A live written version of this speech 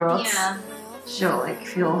girls. Yeah. She'll like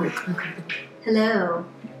feel. Hello.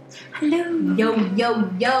 Hello. Yo, yo,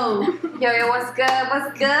 yo. Yo, what's good?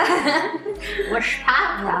 What's good? What's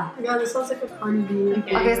happening? Yeah. Oh my god, this sounds like a Cardi B.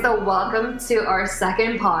 Okay, so welcome to our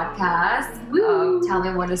second podcast of Tell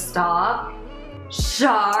Me When to Stop.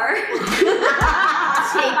 Shar. Take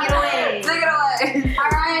it away. Take it away.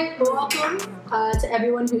 Alright, welcome to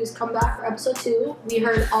everyone who's come back for episode 2. We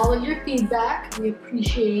heard all of your feedback. We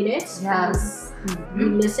appreciate it. Yes. We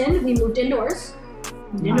listened. We moved indoors.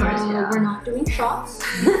 Yeah. We're not doing shots.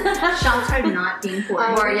 Shots are not being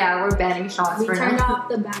poured. We're banning shots We for turned now. off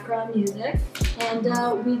the background music.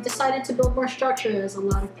 And we decided to build more structure as a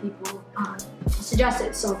lot of people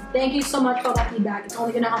suggested. So thank you so much for all that feedback. It's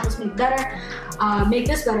only going to help us make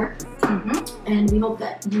this better. And we hope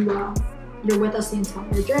that you're with us the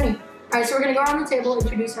entire journey. All right, so we're going to go around the table,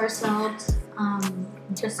 introduce ourselves,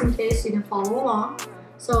 just in case you can follow along.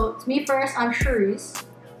 So it's me first. I'm Charisse.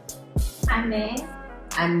 I'm May.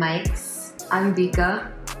 I'm Mike's. I'm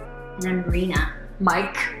Vika. And I'm Rena.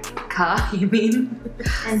 Mike. Ka, you mean?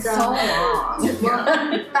 And So long.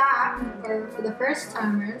 welcome back, or for the first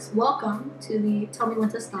timers, welcome to the Tell Me When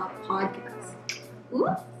to Stop podcast. Ooh.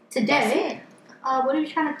 Today, what are we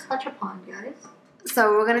trying to touch upon, guys?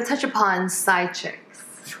 So we're gonna touch upon Sidechicks.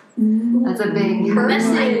 That's a big Perfect.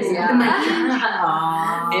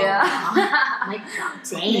 Yeah. Yeah. Like,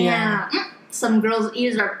 damn. Some girls'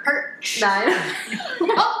 ears are perched.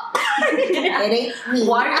 It ain't me.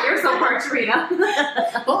 Why are your ears so perched, Rena?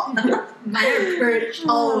 Mine are perched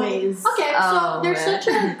always. Okay, Oh, so there's man.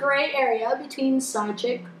 such a gray area between side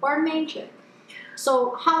chick or main chick.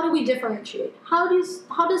 So how do we differentiate? How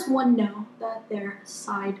does one know that they're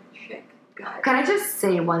side chick, guys? Can I just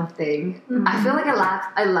say one thing? I feel like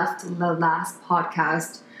I left the last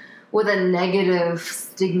podcast with a negative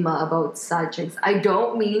stigma about side chicks. I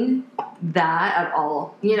don't mean that at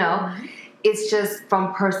all. You know, it's just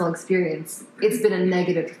from personal experience. It's been a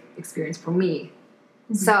negative experience for me.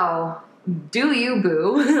 So, do you,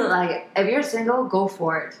 boo? Like, if you're single, go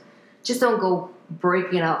for it. Just don't go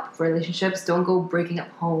breaking up relationships. Don't go breaking up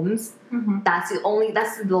homes. That's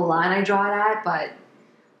the line I draw it at. But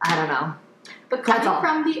I don't know. But That's coming all.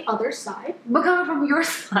 from the other side, But coming from your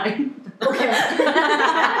side. okay.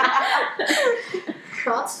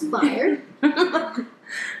 Shots fired.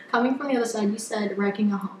 Coming from the other side, you said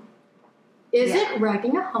wrecking a home. Is it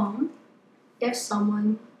wrecking a home if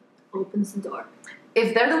someone opens the door?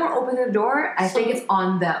 If they're the one opening the door, I think it's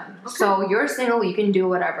on them. Okay. So you're single, you can do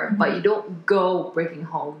whatever, but you don't go breaking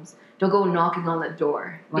homes. Don't go knocking on the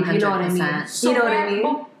door. If you know what I mean. 100%. So You know what I mean?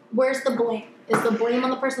 but where's the blame? Is the blame on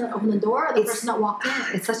the person that opened the door or the It's- person that walked in?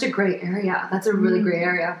 It's such a gray area. That's a really gray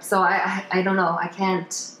area. So I don't know. I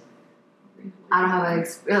don't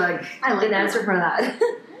have an answer for that.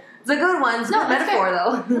 It's a good one. It's a No, good that's metaphor fair.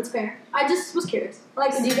 though. That's fair. I just was curious.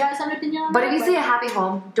 Like, do you guys have an opinion on But that? if you see a happy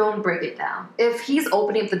home, don't break it down. If he's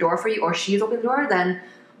opening up the door for you or she's opening the door, then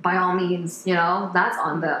by all means, you know, that's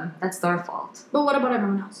on them. That's their fault. But what about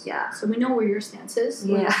everyone else? Yeah. So we know where your stance is.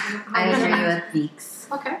 Yeah. I agree with Beeks.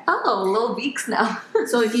 Okay. Oh, little Beeks now.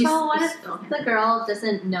 So if you what if the girl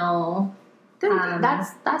doesn't know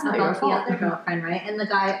That's not your about the fault. other girlfriend, right? And the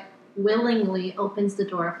guy willingly opens the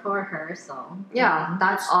door for her, so Yeah,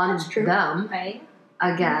 that's on That's true. them right?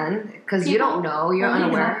 again because you People don't know. You're only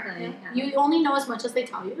unaware. Exactly. Yeah. You only know as much as they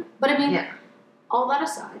tell you. But I mean, Yeah. all that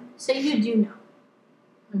aside, say you do know.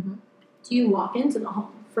 Mhm. Do you walk into the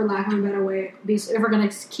home, for lack of a better way, if we're going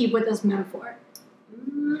to keep with this metaphor?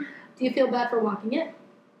 Do you feel bad for walking in?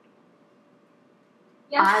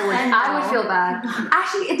 Yes, I would feel bad.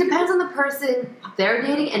 Actually, it depends on the person they're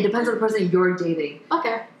dating and depends on the person you're dating.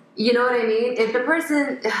 Okay. You know what I mean? If the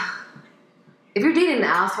person, if you're dating an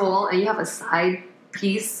asshole and you have a side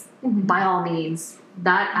piece, by all means,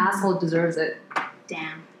 that asshole deserves it.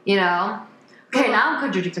 Damn. You know? Okay, now I'm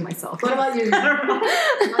contradicting myself. What about you?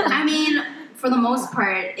 I mean, for the most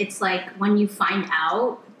part, it's like when you find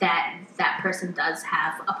out that that person does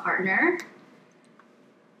have a partner.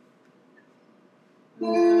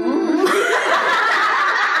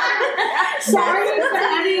 Sorry to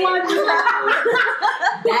anyone.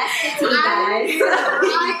 That's the tea, guys.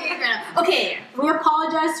 Okay, We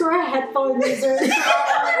apologize to our headphone users.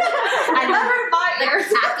 I never bought your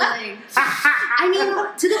tackling. I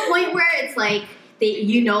mean, to the point where it's like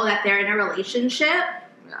you know that they're in a relationship.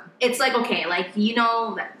 Yeah. It's like, okay, like you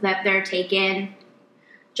know that they're taken.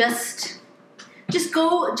 Just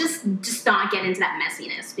not get into that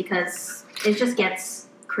messiness because it just gets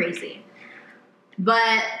crazy.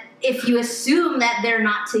 But if you assume that they're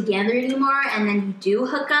not together anymore and then you do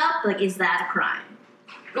hook up, like, is that a crime?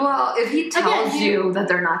 Well, if he tells you that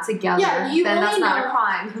they're not together, Yeah, you then that's only not know- a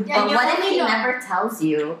crime. Yeah, But you what if only he know. never tells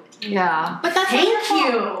you? Yeah. But that's Thank not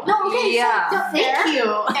your fault. you. No, okay, Yeah. so Thank fair,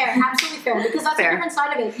 you. fair, absolutely fair, because that's Fair. a different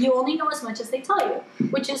side of it. You only know as much as they tell you,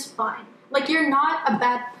 which is fine. Like, you're not a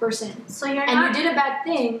bad person, So you're and not. you did a bad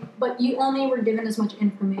thing, but you only were given as much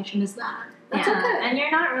information as that. That's okay. And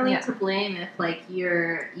you're not really Yeah. to blame if like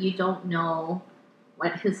you don't know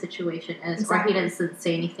what his situation is, Exactly. or he doesn't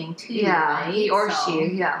say anything to you. Yeah, right? he or So- she,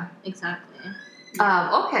 yeah. Exactly.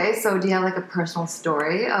 Okay, so do you have like a personal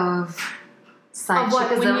story of Of what,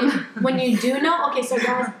 Sidechickism? when you do know? Okay, so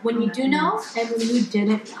guys, when you do know and when you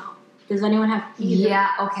didn't know. Does anyone have either? Yeah,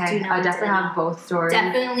 okay. Do know, I definitely didn't have both stories.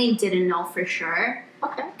 Definitely didn't know for sure.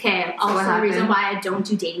 Okay. Okay, So what also the reason happened? why I don't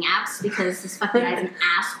do dating apps because this fucking guy's an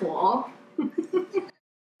asshole.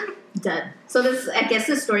 Dead. So this, I guess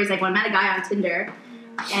this story is like when I met a guy on Tinder,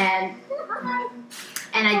 and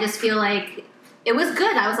I just feel like it was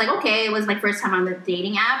good. I was like, okay, it was my first time on the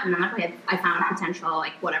dating app, and then I found a potential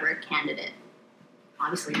like whatever candidate.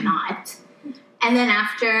 Obviously not. And then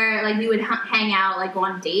after, like, we would hang out, like, go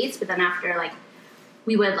on dates, but then after, like,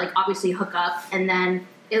 we would, like, obviously hook up, and then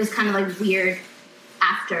it was kind of, like, weird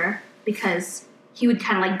after, because he would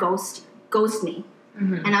kind of, like, ghost me.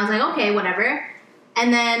 Mhm. And I was like, okay, whatever.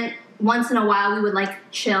 And then once in a while, we would, like,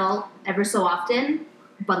 chill ever so often,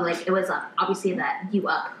 but, like, it was obviously that you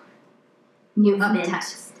up movement.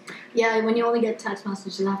 text. Yeah, when you only get text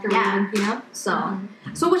messages after Yeah. 11 p.m.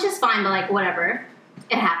 So which is fine, but, like, whatever.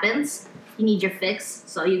 It happens. You need your fix,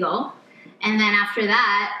 so you go. And then after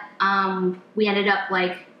that, we ended up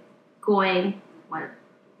like going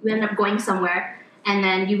somewhere, and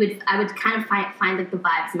then I would kind of find like the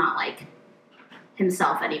vibes not like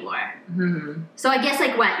himself anymore. Mhm. So I guess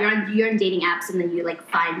like what you're on dating apps, and then you like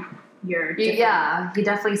find your different- Yeah, he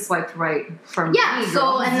definitely swiped right from Yeah, me, so,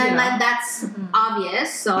 girls, and then you know. that's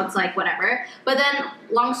obvious, so it's like, whatever. But then,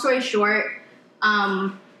 long story short,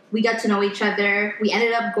 we got to know each other. We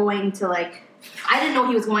ended up going to, like, I didn't know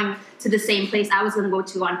he was going to the same place I was going to go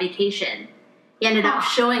to on vacation. He ended up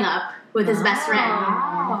showing up with his best friend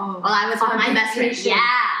Wow. while I was with On my best friend. vacation.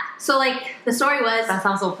 Yeah. So, like, the story was... That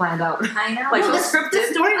sounds so planned out. I know. Like, no, so the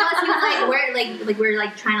scripted. story was he was like we're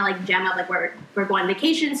like trying to like jam up, like we're going on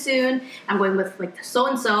vacation soon. I'm going with like so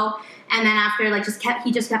and so, and then after like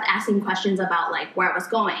he just kept asking questions about like where I was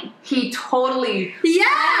going. He totally. Yeah.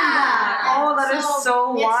 Oh, that is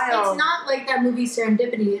so wild. It's not like that movie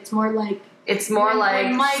Serendipity. It's more like It's more when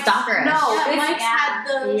like Mike's, stalkerish. No, yeah, it's Mike's had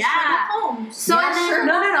the Yeah. Sherlock Holmes. So and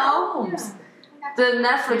then no. Yeah. The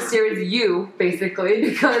Netflix series You, basically,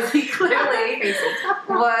 because he clearly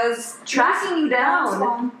was tracking you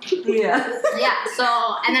down. Yeah. yeah.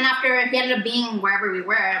 So and then after he ended up being wherever we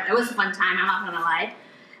were, it was a fun time. I'm not gonna lie.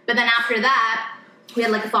 But then after that, we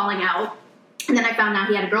had like a falling out, and then I found out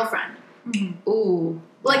he had a girlfriend. Ooh.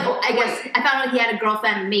 Like I guess I found out he had a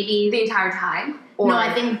girlfriend maybe. The entire time? No,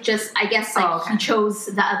 I think I guess like Oh, okay. he chose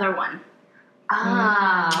the other one.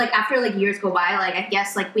 Ah. Like after like years go by, like I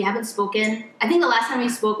guess like we haven't spoken. I think the last time we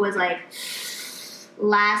spoke was like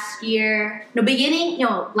last year.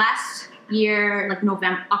 Last year, like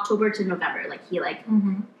October to November. Like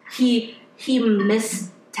he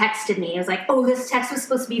texted me. It was like, oh, this text was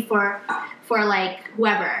supposed to be for like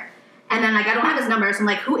whoever. And then like I don't have his number, so I'm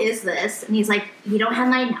like, who is this? And he's like, you don't have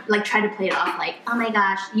my like try to play it off like, oh my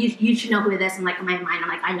gosh, you should know who this. And like in my mind, I'm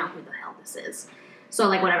like, I know who the hell this is. So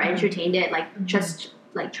like whatever, I entertained it, like just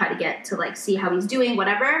like try to get to like see how he's doing,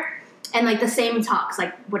 whatever. And like the same talks,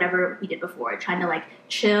 like whatever we did before, trying to like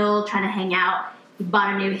chill, trying to hang out. He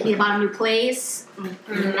bought a new place.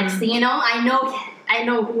 Next thing you know, I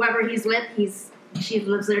know whoever he's with, she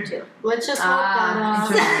lives there too. Let's just hope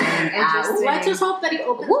that. Interesting. Let's just hope that he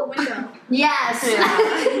opens the window. Yes.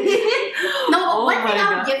 Yeah. No, Oh one my thing I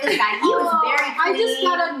God. would give this guy, he was very clean. I just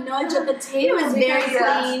got a nudge at the table. He was very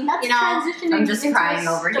because clean, That's you know. transitioning I'm just into crying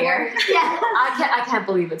a over story. here. Yeah. I can't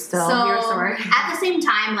believe it still. So Your story. at the same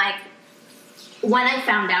time, like when I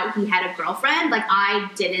found out he had a girlfriend, like I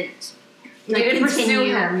didn't You like didn't pursue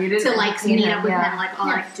continue him. You didn't to like entertain meet him, up with yeah. him, like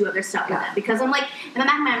like do other stuff with Yeah. him, because I'm like in the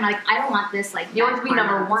back of my mind, I'm like I don't want this like You want to be bad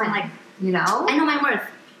number karma. one. I'm like You know? I know my worth.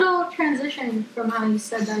 Little transition from how you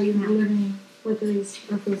said that you were living with his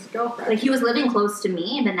girlfriend. Like he was living close to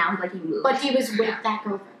me, but now like he moved. But he was with that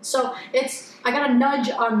girlfriend. So I got a nudge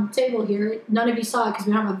on the table here. None of you saw it because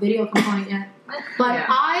we don't have a video component yet. But Yeah.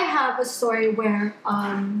 I have a story where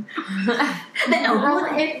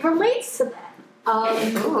it relates to that.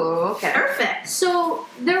 Ooh, okay. Perfect. So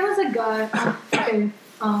there was a guy. Okay,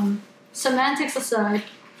 semantics aside,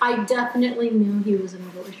 I definitely knew he was in a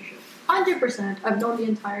relationship. 100%. I've known the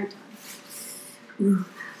entire time.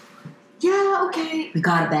 yeah, okay. We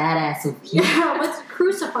got a badass of you. Yeah, let's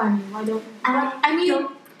crucify me. Why don't? I mean,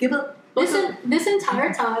 Don't give up. this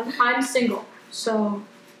entire time I'm single, so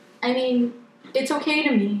I mean it's okay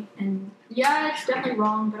to me. And yeah, it's definitely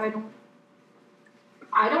wrong, but I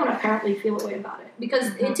don't apparently feel a way about it because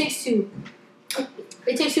it takes two.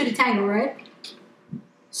 It takes two to tango, right?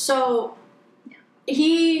 So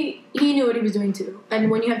he knew what he was doing too, and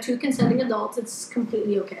when you have two consenting adults, it's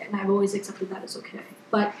completely okay. And I've always accepted that as okay.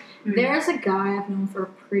 But there's a guy I've known for a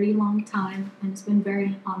pretty long time, and it's been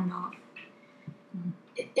very on and off.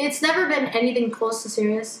 It's never been anything close to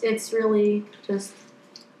serious. It's really just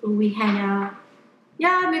we hang out.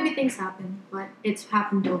 Yeah, maybe things happen, but it's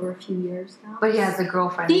happened over a few years now. But he has a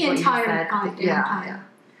girlfriend. The is what you entire said. goddamn Yeah, time. yeah.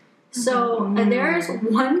 So, and there's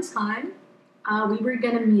one time we were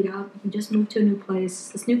going to meet up. He just moved to a new place,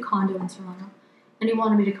 this new condo in Toronto, and he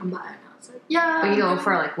wanted me to come by. And I was like, yeah. But you know,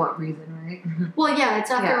 for like what reason, right? Well, yeah, it's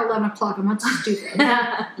after 11 o'clock. I'm not stupid.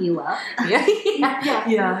 You up?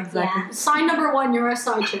 Yeah. Exactly. Sign number 1, you're a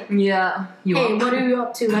side chick. Yeah. You Hey, up? what are you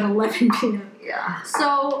up to at 11 p.m.? Yeah.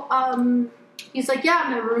 So, he's like, yeah,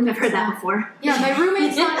 my roommate's I've heard that before. Yeah, my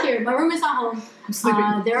roommate's not here. My roommate's not home. I'm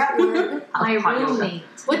sleeping. They're at work. My Hot yoga. roommate.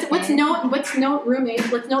 Let's note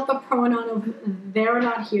roommate. Let's note the pronoun of they're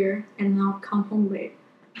not here and they'll come home late.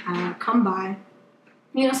 Come by.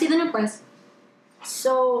 See the new place.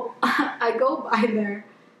 So I go by there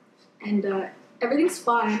and everything's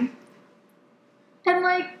fine. And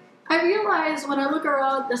like I realize when I look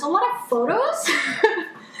around, there's a lot of photos.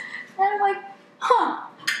 And I'm like, huh,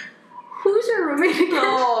 who's your roommate again?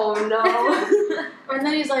 Oh no. And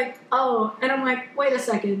then he's like, oh, and I'm like, wait a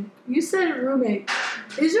second, you said roommate.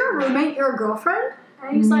 Is your roommate your girlfriend?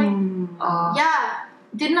 And he's like, yeah,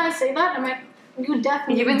 didn't I say that? I'm like, you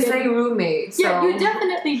definitely You even didn't. say roommate. So Yeah, you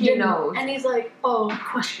definitely he didn't. knows. And he's like, oh,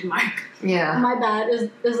 Question mark. Yeah. my bad. Is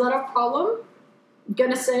that a problem?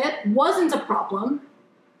 Gonna say it. Wasn't a problem.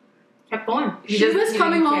 Kept going. She was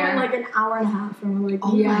coming didn't home care. in like an hour and a half, and we're like,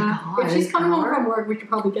 Oh my yeah. God, If she's an coming home hour? from work, we should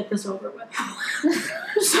probably get this over with.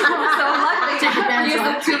 So lucky. Take the bands Use the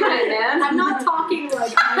off. 2-minute man. I'm not talking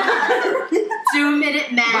like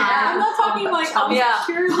 2-minute man. I'm not talking like I was Yeah.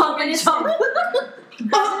 purely Pump and innocent. jump.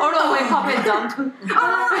 Oh no, wait, pump and dump.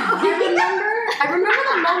 I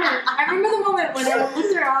remember the moment when I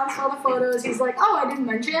looked around, saw the photos. He's like, "Oh, I didn't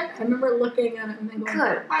mention it." I remember looking at it and then going,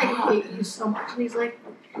 Good "I God. hate you so much." And he's like,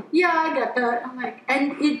 "Yeah, I get that." I'm like,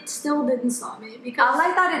 and it still didn't stop me because I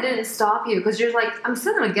like that it didn't stop you because you're like, I'm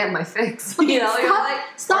still gonna get my fix. You know, you're like,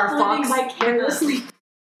 stop or living Fox. vicariously.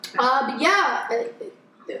 But yeah,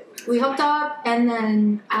 we hooked up, and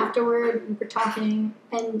then afterward we were talking,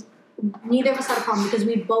 and neither of us had a problem because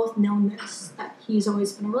we've both known this, that he's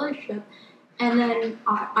always been in a relationship. And then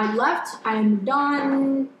I left, I moved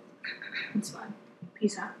on. It's fine.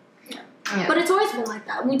 Peace out. Yeah. But it's always been like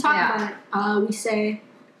that. When we talk about it, we say,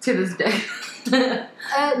 To this day.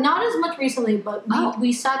 not as much recently, but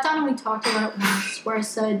we sat down and we talked about it once where I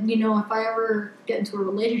said, if I ever get into a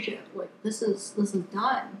relationship, like, this is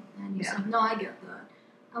done. And he's like, no, I get that.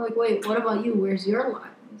 I'm like, wait, what about you? Where's your line?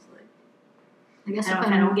 He's like, I guess If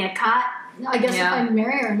I don't get caught. if I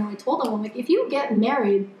marry her, no, I told him, I'm like, if you get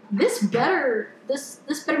married, this better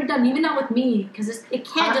be done, even not with me, because it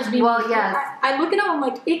can't just be well, me. yes. I look at him, I'm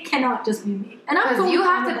like, it cannot just be me. And I'm Because totally you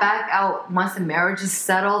fine have to with that. back out once the marriage is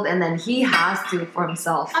settled, and then he has to for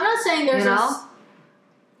himself. I'm not saying there's You know? this.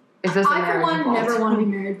 If there's a I, for marriage one, involved. never want to be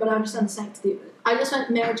married, but I understand the sanctity of it. I just went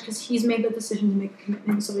marriage because he's made the decision to make a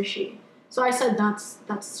commitment, so is she. So I said that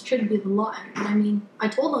should be the line. But I mean, I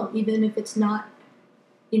told him, even if it's not,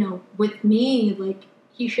 with me, like,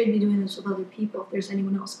 he should be doing this with other people if there's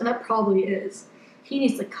anyone else. And that probably is. He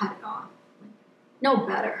needs to cut it off. Like, no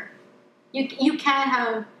better. You can't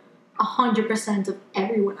have 100% of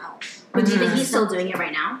everyone else. But do you think he's still doing it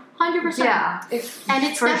right now? 100%. Yeah. And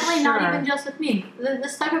it's For definitely not sure. even just with me.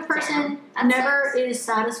 This type of person That never sucks. is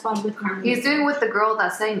satisfied with me. He's doing with the girl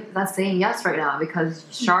that's saying yes right now because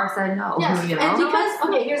Shar said no. Yes, You know? and because,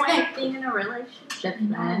 okay, here's the thing. Being in a relationship,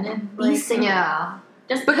 No. then. And, Be single. Yeah.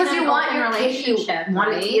 Just Because being in you an want open your relationship, he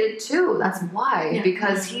wanted right? to eat it too. That's why. Yeah.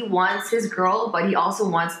 Because he wants his girl, but he also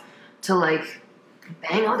wants to like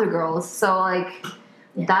bang other girls. So like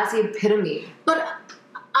that's the epitome. But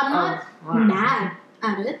I'm not mad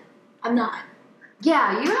at it. I'm not.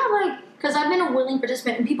 Yeah, you have like Because I've been a willing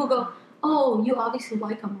participant, and people go, oh, you obviously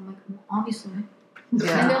like him. I'm like, well, obviously. And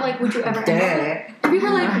they're like, would you ever end up with And people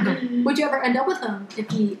are like, would you ever end up with him if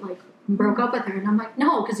he like broke up with her? And I'm like,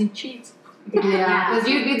 no, because he cheats. Yeah, because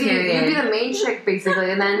you'd be the main chick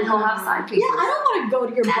basically, and then he'll have side pieces. Yeah, I don't want to go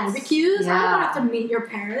to your barbecues. Yeah. I don't want to have to meet your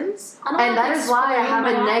parents. I don't And wanna that is why I explain have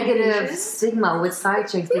my a negative occupation. stigma with side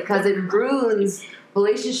chicks because it ruins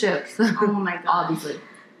relationships. Oh my god. Obviously.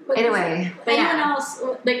 But Anyway, But anyone yeah. else,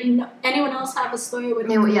 anyone else have a story with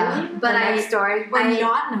yeah. him? But the I- next story. Or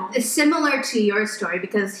not know? It's similar to your story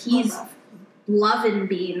because he's loving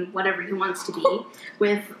being whatever he wants to be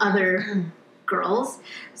with other girls.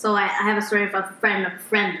 So I have a story of a friend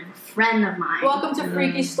of mine. Welcome to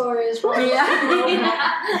Freaky Stories.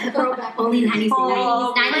 Yeah. Throwback. Only 90s,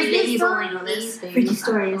 Oh, 90s freaky babies only know this. stories. Freaky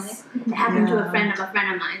stories. It happened to a friend of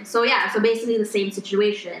mine. So yeah, so basically the same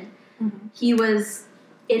situation. Mhm. He was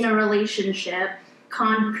in a relationship,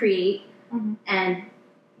 concrete, Mhm. and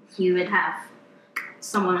he would have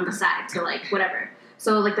someone on the side to like whatever.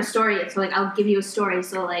 So like the story, so like I'll give you a story.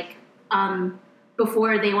 So like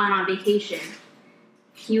before they went on vacation,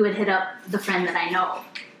 he would hit up the friend that I know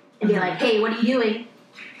and be like, "Hey, what are you doing?"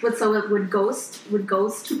 So it would ghost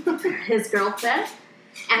his girlfriend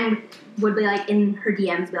and would be like in her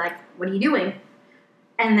DMs, be like, "What are you doing?"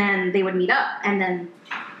 And then they would meet up, and then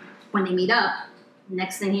when they meet up,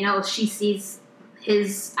 next thing you know, she sees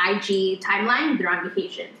his IG timeline. They're on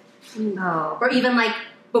vacation, Oh. or even like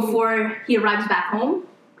before he arrives back home,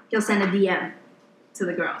 he'll send a DM to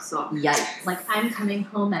the girl. So Yikes. Like, I'm coming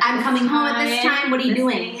home at I'm coming home at this time. What are you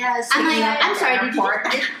doing? Yes. I'm like, I'm sorry.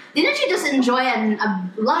 Didn't you just enjoy a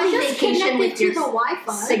lovely just vacation with connected to your the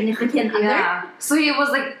Wi-Fi. significant other? Yeah. So he was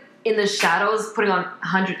like in the shadows putting on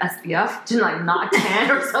 100 SPF to like not tan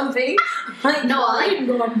or something. Like, No, I like didn't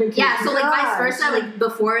go on vacation. yeah. So like vice Gosh. versa. Like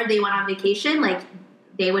before they went on vacation, like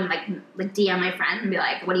they would like DM my friend and be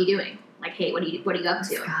like, "What are you doing?" Like, "Hey, what are you up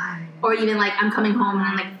to?" God. Or even like, "I'm coming home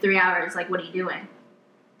in like 3 hours. Like, what are you doing?"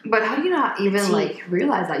 But how do you not even See. like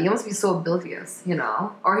realize that? You must be so oblivious, you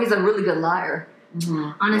know? Or he's a really good liar.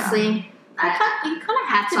 Mhm. Honestly, You kind of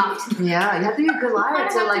hats off. to Yeah, you have to be a good liar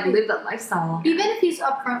kinda to have like to be- live that lifestyle. Even if he's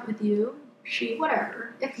upfront with you, whatever.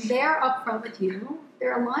 If they're upfront with you,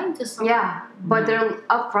 they're aligned to something. Yeah, but they're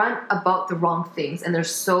upfront about the wrong things, and they're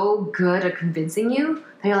so good at convincing you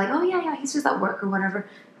that you're like, oh yeah, he's just at work or whatever.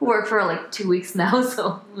 He worked for like 2 weeks now,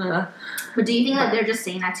 so. But do you think that they're just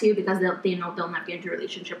saying that to you because they know they'll not get into a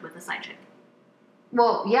relationship with a side chick?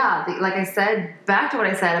 Well, yeah, like I said, back to what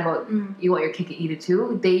I said about you want your cake and eat it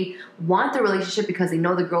too. They want the relationship because they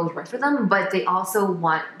know the girl is right for them, but they also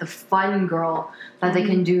want the fun girl that they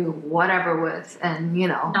can do whatever with, and you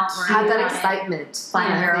know, Not worry have that about it. excitement. Fun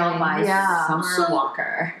kind of girl thing. by Yeah. Summer So-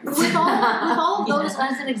 Walker. With all of those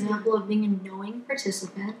as an example of being a knowing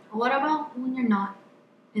participant, what about when you're not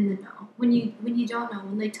in the know? When you don't know,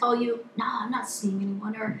 when they tell you, "No, I'm not seeing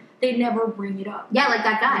anyone," or they never bring it up. Yeah, like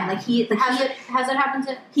that guy. Like Has it happened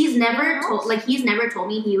to? he's never Anyone told. else? Like he's never told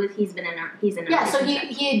me he's in a Yeah, so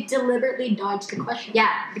relationship. he deliberately dodged the question. Yeah,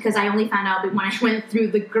 because I only found out when I went through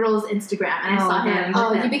the girl's Instagram and I Oh, saw okay. him. Oh,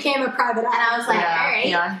 with you him. became a private eye. And I was like, yeah, all right,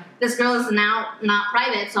 yeah. this girl is now not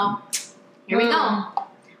private, so here we go.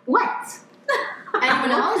 What?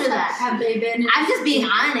 Anyone else? After that. Have they been? I'm just being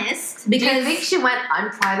honest Do you because think she went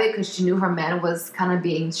unprivate because she knew her man was kind of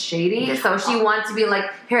being shady, so she wanted to be like,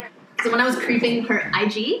 here. so when I was creeping her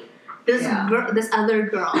IG, this other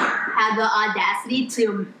girl had the audacity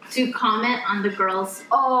to comment on the girl's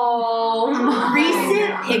Oh,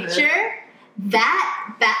 recent picture.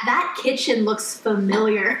 That kitchen looks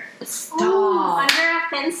familiar. Stop. Under a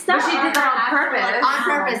Finsta? But she did that on purpose. On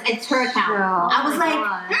purpose, it's her account. Yeah. I was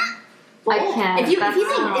like, I can't. If you think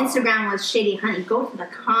That's- Instagram was shady, honey, go to the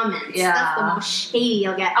comments. Yeah. That's the most shady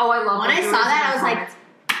you'll get. Oh, I love When that. I saw that, I was like,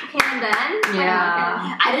 Okay, and then?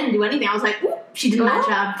 Yeah. I didn't do anything. I was like, ooh, she did my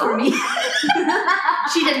job for me.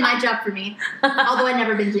 She did my job for me. Although I'd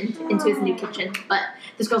never been into his new kitchen. But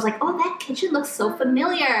this girl's like, oh, that kitchen looks so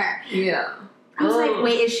familiar. Yeah. I was like,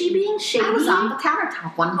 wait, is she being shady? I was on the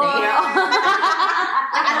countertop one day.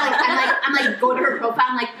 I'm like, go to her profile.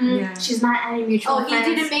 I'm like, she's not any mutual Oh, he friends.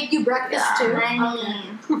 didn't make you breakfast too.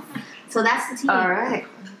 Honey. So that's the tea. All right.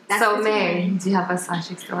 That's So the May, tea. do you have a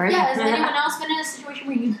Sidechick story? Yeah, has anyone else been in a situation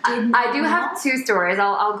where you did not I do know? have 2 stories.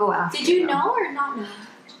 I'll go after. Did you know or not know?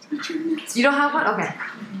 You don't have one? Okay.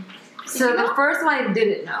 So the first one I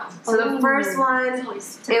didn't know. So the first one,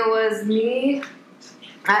 it was me.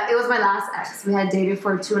 It was my last ex. We had dated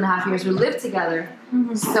for 2.5 years. We lived together.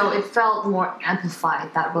 So it felt more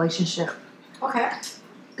amplified, that relationship. Okay.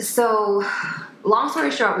 So, long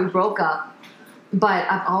story short, we broke up. But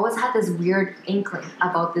I've always had this weird inkling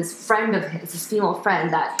about this friend of his, this female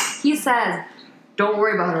friend, that he says, don't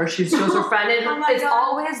worry about her, she's just her friend. And Oh my it's God.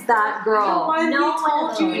 always that girl. No one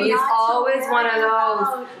told you He's not to always worry one of those.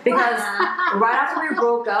 about. Because right after we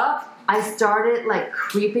broke up, I started like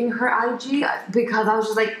creeping her IG because I was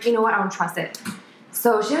just like, you know what, I don't trust it.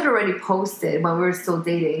 So she had already posted when we were still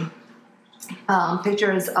dating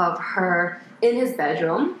pictures of her in his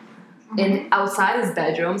bedroom, outside his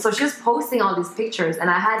bedroom. So she was posting all these pictures, and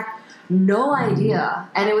I had no idea,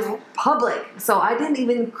 and it was public, so I didn't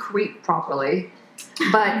even creep properly.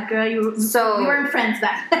 But girl, we weren't friends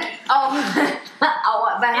back then.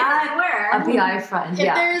 But I had a PI friend.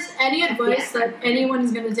 If there's any advice that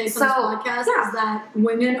anyone's going to take from this podcast, is that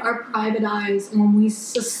women are private eyes when we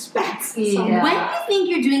suspect someone. When you think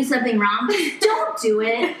you're doing something wrong, don't do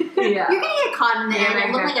it. You're going to get caught in the end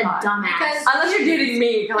and look like a dumbass. Unless you're dating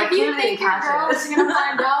me. If you think your girl is going to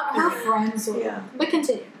find out, her friends will. But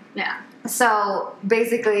continue. Yeah. So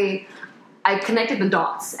basically, I connected the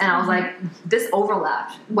dots, and I was like, this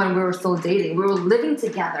overlapped when we were still dating. We were living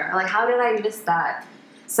together. Like, how did I miss that?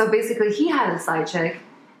 So basically, he had a side chick,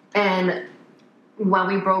 and when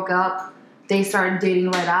we broke up, they started dating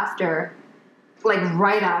right after. Like,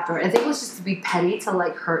 right after. I think it was just to be petty to,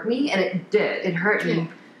 like, hurt me, and it did. It hurt me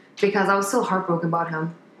because I was still heartbroken about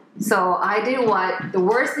him. So I did what the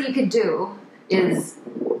worst thing you could do is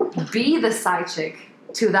be the side chick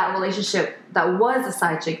to that relationship that was a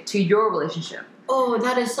side chick to your relationship. Oh,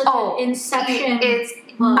 that is such an inception.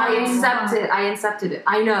 I accepted it.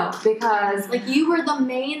 I know, because like you were the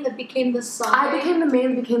main that became the side. I became the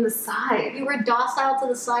main that became the side. You were docile to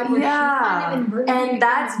the side where she kind of inverted. And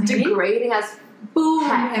that's degrading as boom,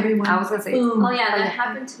 heck. Everyone. I was gonna say boom. Oh yeah, that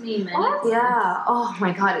happened to me many times. Yeah. Oh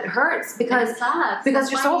my god, it hurts because it sucks.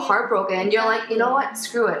 Because you're so heartbroken. You're like, you know what?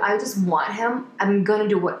 Screw it. I just want him. I'm gonna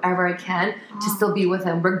do whatever I can to still be with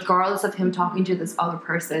him, regardless of him talking to this other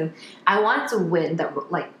person. I wanted to win that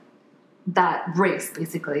race,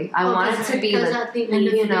 basically. I wanted to be at the end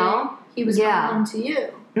of the day, he was coming to you.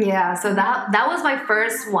 Yeah. So that was my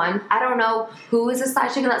first one. I don't know who is the side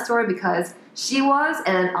chick in that story because she was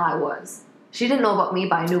and then I was. She didn't know about me,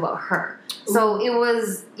 but I knew about her. So it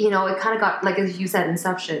was, it kind of got, like as you said,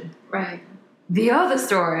 inception. Right. The other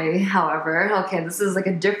story, however, this is like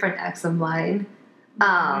a different ex of mine.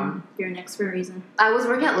 You're an ex for a reason. I was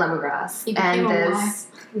working at Lemongrass, and this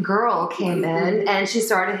girl came in, and she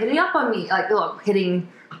started hitting up on me, hitting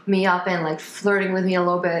me up and like flirting with me a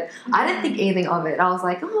little bit. I didn't think anything of it. I was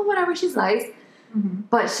like, oh, whatever, she's nice.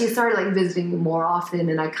 But she started like visiting me more often,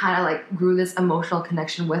 and I kind of like grew this emotional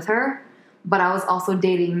connection with her. But I was also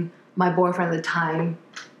dating my boyfriend at the time,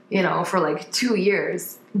 for like 2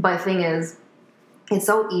 years. But the thing is, it's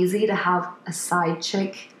so easy to have a side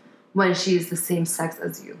chick when she's the same sex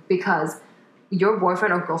as you, because your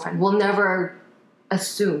boyfriend or girlfriend will never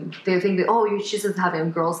assume. They think that, she's just having a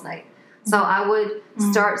girls' night. So I would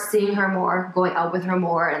start seeing her more, going out with her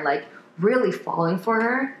more, and like really falling for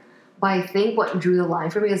her. But I think what drew the line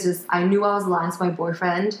for me is just I knew I was lying to my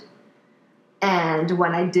boyfriend. And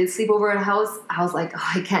when I did sleep over at a house, I was like,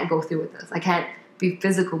 I can't go through with this. I can't be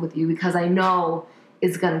physical with you because I know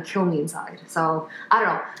it's going to kill me inside. So, I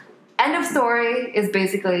don't know. End of story is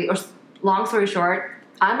basically, or long story short,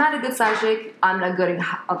 I'm not a good side chick. I'm not good at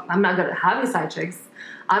having side chicks.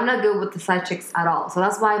 I'm not good with the side chicks at all. So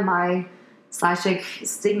that's why my side chick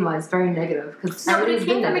stigma is very negative. Because it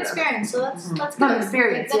came from experience, so that's good. From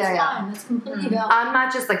experience, that's fine. That's completely valid. I'm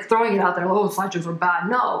not just like throwing it out there, side chicks are bad.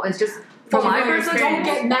 No, it's just from my personal experience.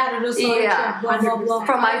 Don't get mad at us. Blah, blah, blah.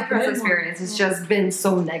 From my personal experience, it's just been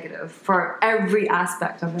so negative for every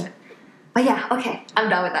aspect of it. But yeah, okay, I'm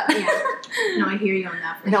done with that. Yeah. No, I hear you on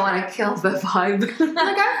that. I don't want to kill the vibe.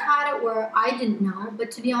 Like, I've had it where I didn't know,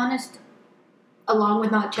 but to be honest, along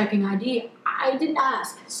with not checking ID, I didn't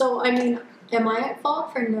ask. So, I mean, am I at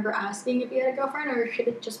fault for never asking if you had a girlfriend, or should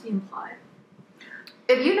it just be implied?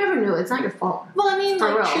 If you never knew, it's not your fault. Well, I mean,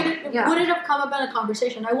 like, would it have come up in a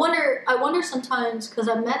conversation? I wonder sometimes, because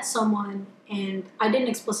I met someone and I didn't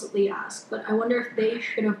explicitly ask, but I wonder if they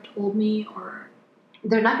should have told me, or...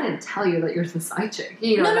 They're not going to tell you that you're the side chick.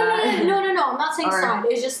 You know no. I'm not saying side.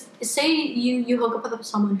 It's just, say you hook up with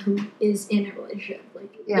someone who is in a relationship.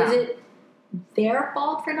 Like, is it their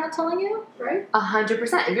fault for not telling you, right?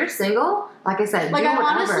 100%. If you're single, like I said, like, I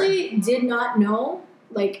honestly did not know,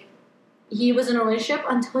 like, he was in a relationship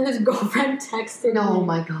until his girlfriend texted me. Oh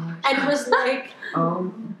my gosh. And was like,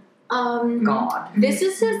 God. This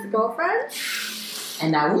is his girlfriend?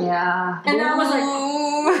 And I And I was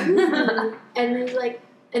like, and he's like,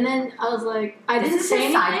 and then I was like, I didn't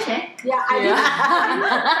say anything. Sidechick.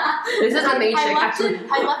 Yeah, This is a main chick, actually.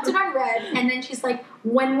 I left it on red, and then she's like,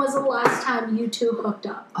 "When was the last time you two hooked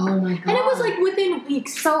up?" Oh my god. And it was like within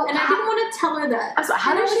weeks. So and I didn't want to tell her that. So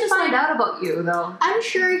how And I did was she just find like, out about you, though? I'm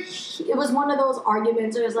sure it was one of those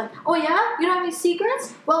arguments where it was like, "Oh yeah, you don't have any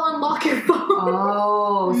secrets? Well, unlock your phone."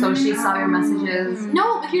 Oh, so she saw your messages.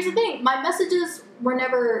 No, but here's the thing: my messages were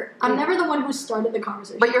never. I'm never the one who started the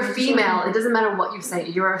conversation. But you're female. It doesn't matter what you say.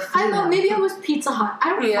 You're a I female. know. Maybe I was Pizza Hut. I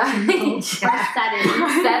don't fucking know.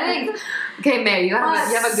 Settings. Okay, May, you have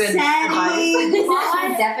a good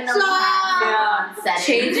advice. Definitely Yeah. settings.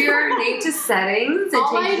 Change your name to settings and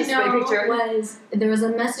All I change the display know picture. was there was a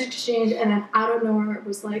message exchange, and then out of nowhere it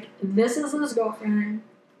was like, "This is his girlfriend."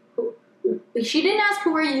 She didn't ask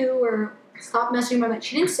who are you or stop messaging my man.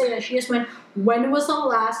 She didn't say that. She just went, "When was the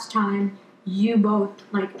last time you both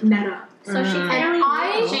like met up?" So she And clearly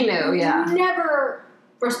I She knew, yeah. never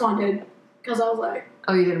responded because I was like,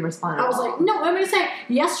 Oh, you didn't respond at I was all. like, no, what am I gonna say?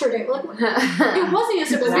 Yesterday, like it wasn't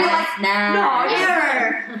yesterday. It was like, no,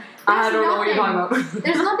 never. I don't know what you're talking about.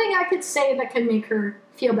 There's nothing I could say that could make her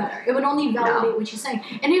feel better. It would only validate what she's saying.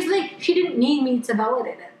 And here's the thing: she didn't need me to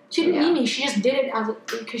validate it. She didn't need me. She just did it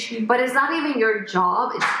because she. But it's not even your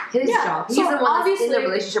job. It's his job. He's So the one that's in the obviously,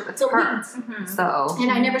 relationship with it's a her. lead. So.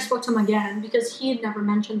 And I never spoke to him again because he had never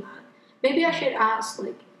mentioned that. Maybe I should ask,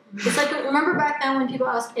 like, it's like, remember back then when people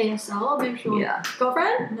asked ASL? Maybe she'll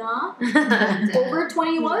girlfriend? Nah. Over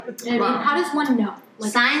 21? And I mean, how does one know?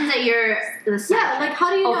 Like, signs that you're the side. yeah, like, how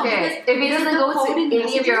do you know? Okay, Because if he doesn't the go to coded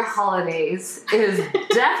any of your messages- holidays, is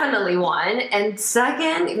definitely one. And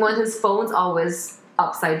second, when his phone's always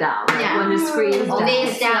upside down. Like Yeah. when his screen is down.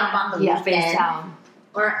 Face down. on the Yeah, face weekend. down.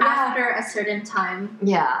 Or after a certain time.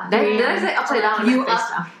 Yeah. Did I say upside down or You face up-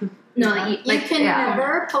 down? No, You like can yeah.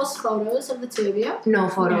 never post photos of the two of you. No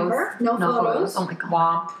photos. Never. No photos. Oh my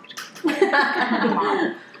god.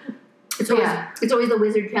 it's always the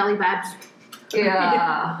Wizard Kelly vibes.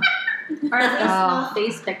 Yeah. Or at least no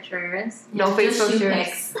face pictures. No face Just shoe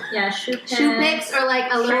pictures. pics. Yeah, shoe pics. Shoe pics or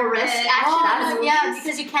like a little Shirt wrist pics. action. Oh, yeah,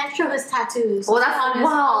 because you can't show his tattoos. Well, that's honest.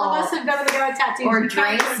 wow. All of us have done the guy with tattoos. Or We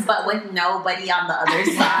can't drinks, show- but with nobody on the other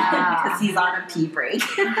side because he's on a pee break.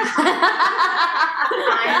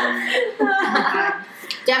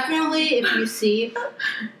 Definitely, if you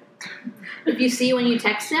see when you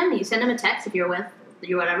text him, you send him a text if you're with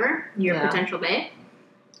your whatever, your potential bae,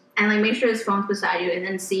 and like make sure his phone's beside you, and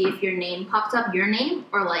then see if your name pops up, your name,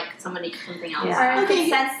 or like something else. Yeah. Or if it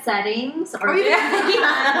says settings. Or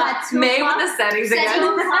Yeah. May with the settings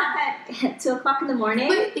again. 2 o'clock in the morning.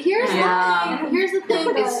 But here's Yeah. the thing. Here's the thing.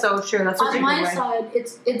 It's that so true. That's such a on good my way. side,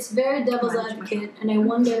 it's very devil's advocate, and I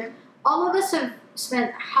wonder. All of us have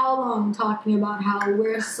spent how long talking about how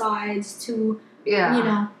we're sides to Yeah. you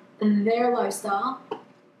know their lifestyle.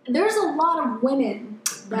 There's a lot of women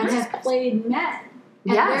that have played men.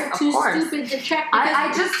 And Yes, they're of too course. stupid to check. I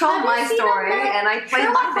because- just told Have you my seen story that? and I played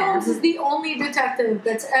Sherlock my Holmes fans. is the only detective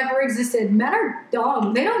that's ever existed. Men are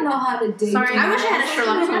dumb. They don't know how to date. Sorry, I wish I had a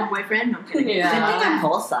Sherlock Holmes boyfriend. No I'm kidding. I think I'm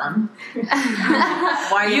wholesome.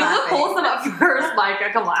 Why are you You look laughing? wholesome at first, Micah.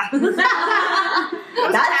 Come on.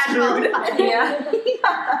 That's rude. Yeah.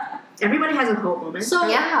 Everybody has a hope moment. So,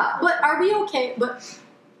 Yeah. but are we okay? But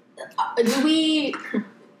do we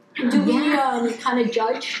kind of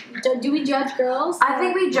judge? Do we judge girls? I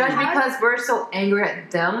think we judge because we're so angry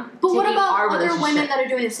at them. But what taking about our other women relationship. that are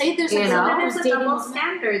doing it? Say there's You like know? someone There's who's a dating double women.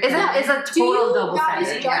 standard. It's a Do you total double guys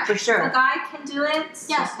standard, judge? for The sure. guy can do it.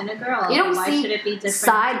 Yes. So can a girl. You don't Why see should it be different?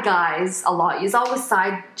 Side guys a lot. It's always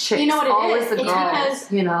side chicks. You know what it always is? the It's girls.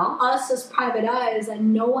 because you know. Us as private eyes that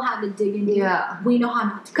know how to dig into Yeah. it, we know how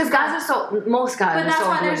not to. Because guys are so. Most guys But are that's so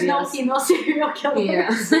why there's no oblivious. female serial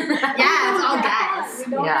killers. Yeah. Yeah, it's all guys.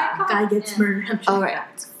 We don't Yeah. get caught. Guy gets murdered. All right.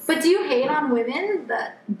 But do you hate on women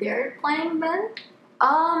that they're playing men?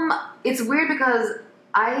 It's weird because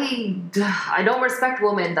I don't respect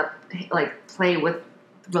women that like play with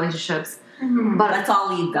relationships, but Let's all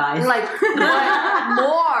leave, guys. like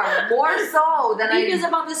more so than Because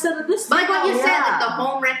about the set of this. But like what you said, Yeah. like the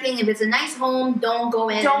home wrecking, if it's a nice home, don't go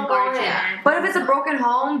in. don't and go barge in. But if it's a broken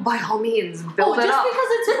home, by all means, build Oh, it just up. because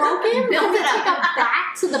it's broken, Build it take up. it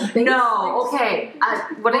back to the base. No, okay.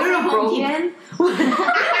 When Go to I the say Home broken,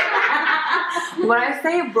 when I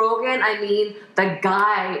say broken, I mean the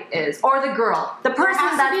guy is, or the girl, the person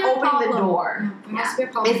has to that's be a opening the problem. door. There has to be a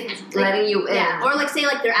problem. It's letting you in. Yeah, or like say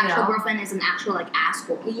like their actual You know? girlfriend is an actual like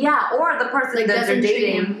asshole. Yeah, or the person Like that they're doesn't treat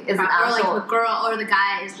dating him is an or like actual. the girl or the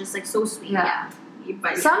guy is just like so sweet. Yeah. Yeah.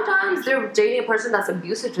 sometimes they're dating a person that's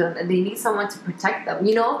abusive to them and they need someone to protect them,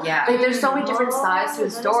 you know? Yeah. Like there's so many different sides to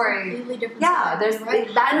the story. Yeah, There's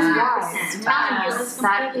that is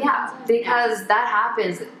why. Because that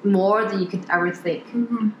happens more than you could ever think.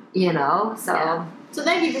 You know? So So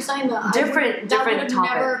thank you for saying that. different that would have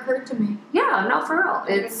topic. never occurred to me. Yeah, no, for real.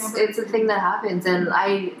 It's a thing that happens, and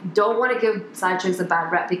I don't want to give side chicks a bad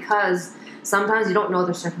rep because sometimes you don't know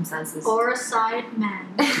their circumstances. Or a side man.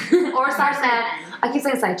 Or a side man. I keep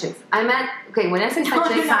saying side chicks. I meant when I say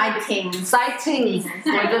side chicks, SideTINGS.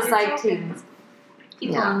 Like the SideTINGs.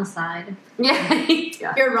 People on the side.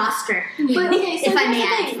 Yeah. Your roster. But okay, so If I may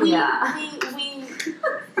here's the add. thing.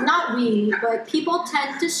 We not we, but people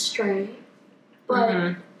tend to stray.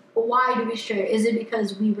 But why do we stray? Is it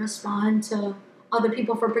because we respond to other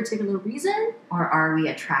people for a particular reason? Or are we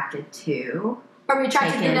attracted to? Are we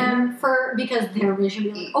attracted to them because they're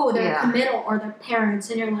visually like, oh, they're committal, or their parents,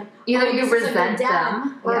 and you're like, either oh, you this is a good resent dad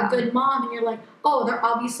them or a good mom, and you're like, oh, they're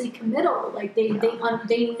obviously committal. Like they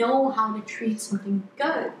know how to treat something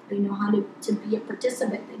good. They know how to be a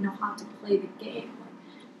participant. They know how to play the game.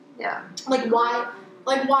 Like why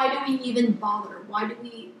do we even bother? Why do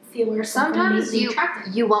we feel ourselves sometimes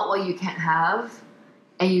attracted? you want what you can't have,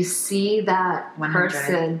 and you see that 100.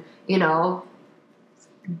 person, you know,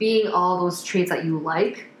 being all those traits that you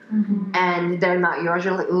like, and they're not yours.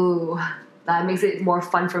 You're like, ooh, that makes it more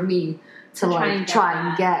fun for me to try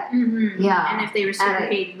and get. Yeah. And if they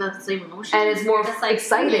reciprocate the same emotion. And it's more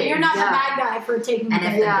exciting. You're not the bad guy for taking the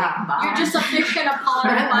bait. Big bomb. You're just a fish in a pond.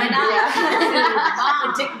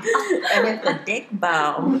 And if the dick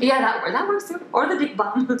bomb. Yeah, that works too. Or the dick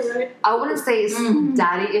bomb. Right. I wouldn't say it's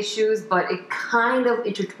daddy issues, but it kind of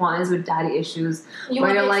intertwines with daddy issues.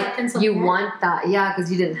 Where you're like, you want that. Yeah, because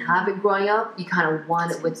you didn't have it growing up. You kind of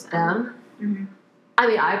want it with them. I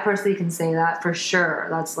mean, I personally can say that for sure.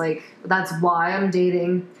 That's why I'm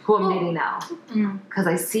dating who I'm dating now. Because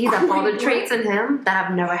I see that father traits in him that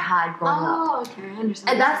I've never had growing up. Oh, okay, I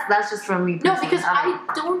understand. And that's just from me No, personally. because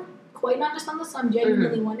I don't quite understand this. I'm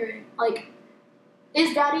genuinely wondering, like,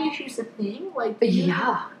 is daddy issues a thing? Like, for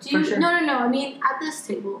sure. No. I mean, at this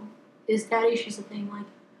table, is daddy issues a thing? Like,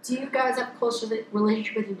 do you guys have a close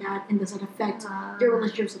relationship with your dad, and does it affect your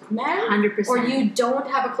relationships with men? 100%. Or you don't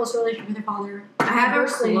have a close relationship with your father? I have a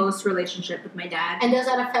close relationship with my dad. And does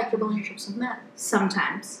that affect your relationships with men?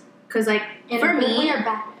 Sometimes. Because, like, For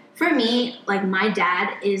me, like, my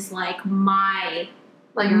dad is, like, my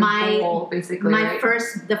goal, basically,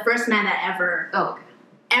 the first man that ever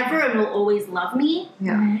and will always love me.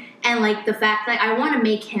 Yeah. And, like, the fact that I want to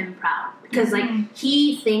make him proud. Because, like,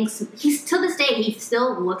 he thinks, to this day, he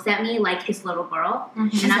still looks at me like his little girl. And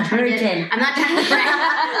I'm not trying to brag,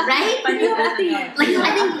 right? Like,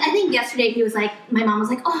 I think yesterday he was like, my mom was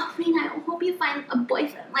like, oh, Rena, I hope you find a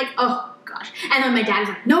boyfriend. Like, oh, gosh. And then my dad was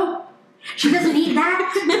like, no, she doesn't need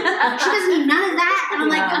that. She doesn't need none of that. And I'm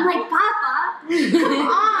like, Papa, come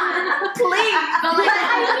on, please. But,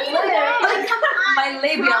 like, come on. My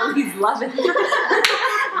labial, he's loving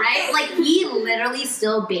Right? Like, he literally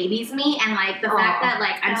still babies me, and, like, the fact that,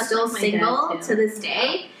 like, I'm still single to this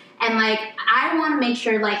day, and, like, I want to make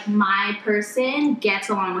sure, like, my person gets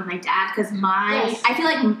along with my dad, because I feel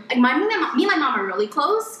like me and my mom are really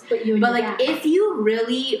close, but if you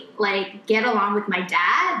really, like, get along with my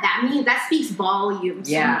dad, that speaks volumes.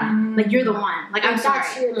 Yeah. Like, you're the one. Like, I'm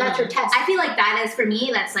sorry. That's your test. I feel like that is, for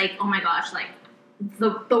me, that's, like, oh my gosh, like,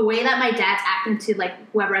 the way that my dad's acting to, like,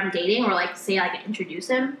 whoever I'm dating, or, like, say, like, I introduce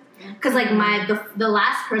him. Because, like, the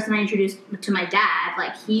last person I introduced to my dad,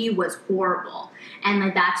 like, he was horrible. And,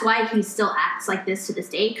 like, that's why he still acts like this to this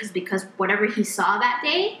day, because whatever he saw that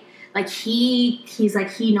day, like, he's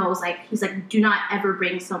like, he knows, like, he's like, do not ever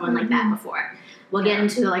bring someone like that before. We'll get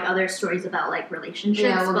into, like, other stories about, like,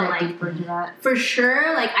 relationships, we'll but, get like, deeper into that. For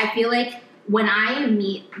sure, like, I feel like when I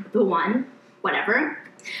meet the one, whatever,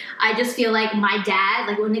 I just feel like my dad,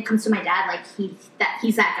 like, when it comes to my dad, like,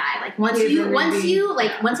 he's that guy. Like, once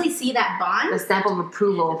I see that bond, the stamp of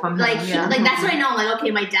approval from him, like, that's what I know. Like,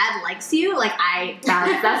 okay, my dad likes you. Like,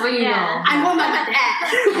 that's what you know. I know about my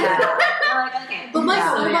dad. Like, okay. But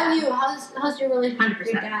Michael, what about you? How's your relationship with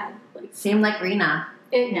your 100%. dad? Like, Same like Rena.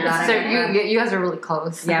 So you guys are really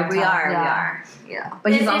close. Yeah, we are. Yeah.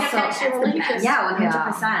 But he's it also affects your relationship. Yeah,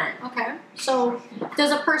 100%. Okay. So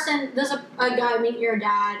does a guy meet your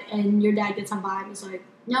dad and your dad gets on vibe and is like,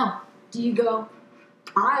 no. Do you go,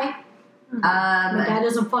 hi? My dad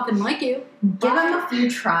doesn't fucking like you. Give him a few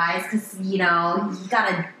tries, because, you know, you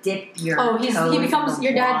gotta dip your toes he becomes in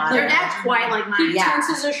your the dad. water. Your dad's quite like mine. He turns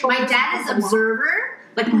his shoulders. My dad is observer.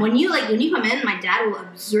 Like, when you come in, my dad will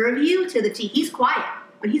observe you to the T. He's quiet.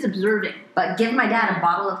 but he's observing. But give my dad a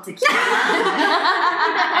bottle of tequila.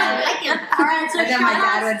 I like him. All right, so And then my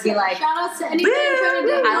dad would be like, shout outs to any guy trying to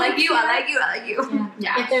date I like Mike's you. I here. like you. I like you.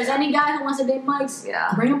 Yeah. If there's any guy who wants to date Mike's,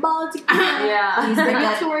 Yeah. bring a bottle of tequila. Yeah. he's the Bring it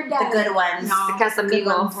good, to her the dad. good ones. No. The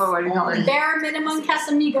Casamigo, or what do you call it? Bare minimum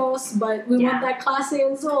Casamigos, but we want that classy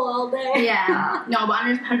Azul all day. Yeah. No, but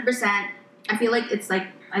 100%. I feel like it's like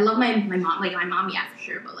I love my mom. Like my mom, yeah, for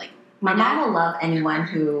sure. But like My dad- mom will love anyone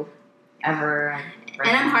who ever.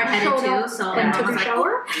 and I'm hard headed Showed up too. So and my took mom's a like,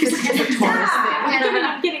 shower.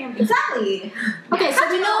 I'm kidding. Exactly. Okay, so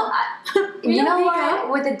we know. You know Vika.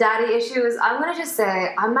 what? With the daddy issues, I'm gonna just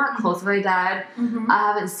say I'm not close with my dad. Mhm. I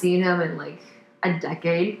haven't seen him in like a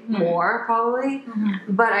decade, more probably. Mhm.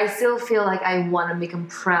 But I still feel like I want to make him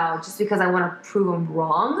proud, just because I want to prove him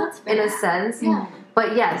wrong, That's in a fair. sense. Yeah.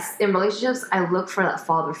 But yes, in relationships, I look for that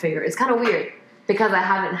father figure. It's kind of weird because I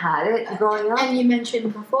haven't had it growing up. And you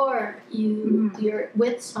mentioned before you're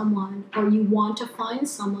with someone or you want to find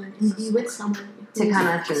someone and be with someone To who's-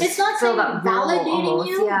 kind of just it's not fill saying that role validating almost.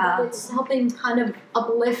 you, Yeah. but it's helping kind of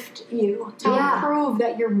uplift you to Yeah. prove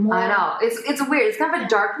that you're more. I know it's weird. It's kind of a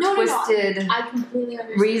dark, No, no, no. twisted I completely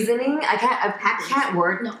understand. reasoning. I can't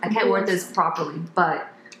word No, I can't word this properly. But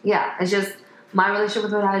yeah, it's just my relationship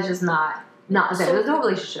with my dad is just not there. So- There's no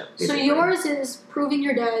relationship. So basically. yours is proving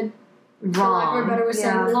your dad, for lack of a wrong. better way,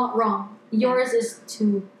 Yeah. saying not wrong. Yours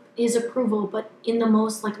is approval, but in the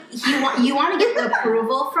most like you want to get the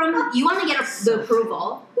approval from the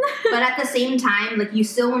approval, but at the same time, like you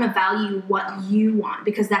still want to value what you want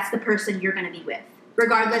because that's the person you're going to be with,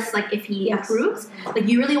 regardless. Like if he Yes. approves, like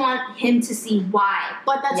you really want him to see why.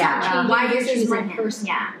 But that's not changing. Why you're This is my choosing him? person.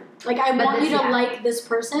 Yeah, Like I But want this- you to yeah. like this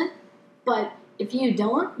person, but if you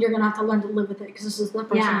don't, you're gonna have to learn to live with it because this is the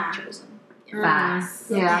person Yeah. I've chosen. Facts.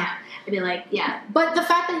 Yeah. I'd be like, yeah, But the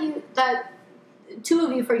fact that two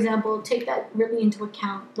of you, for example, take that really into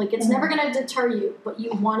account, like it's never gonna deter you, but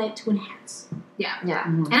you want it to enhance. Yeah.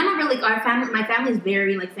 and I'm not really my family is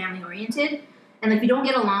very like family oriented. And like, if you don't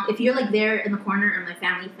get along, if you're like there in the corner of my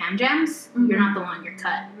family fan jams, you're not the one. You're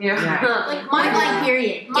cut. Yeah. Like Point blank,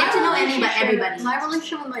 period. my Get to know relationship- everybody. My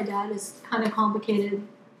relationship with my dad is kind of complicated,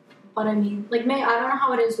 but I mean, like, I don't know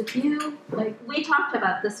how it is with you. Like, We talked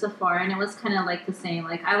about this before, and it was kind of like the same.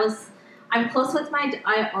 Like I'm close with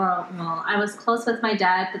I was close with my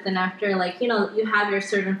dad, but then after like you have your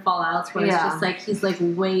certain fallouts where it's Yeah. just like he's like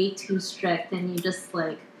way too strict, and you just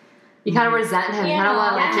like You kind of resent him. You kind of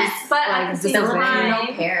want to like yes, just but like at the same disobey. time-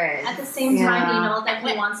 No parents. at the same Yeah. time, you know that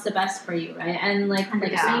he wants the best for you, right? And like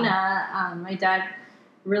Yeah. Zena, my dad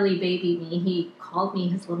really babied me. He called me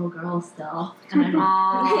his little girl still, and I'm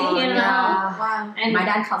Oh, You know? yeah. wow. and My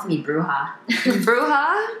dad calls me Bruja.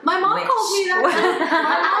 Bruja? My mom Witch. calls me that.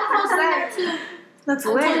 My mom calls me that too. That's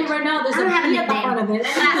I'll tell you weird. right now, there's I don't a have a P at the nickname. front of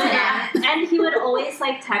it. and he would always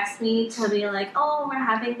like text me to be like, "Oh, we're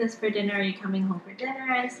having this for dinner. Are you coming home for dinner?"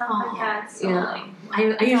 and stuff like that. So Yeah.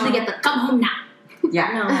 like, I usually get the come home now.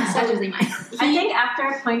 Yeah. no. That's usually mine. I think after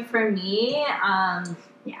a point for me,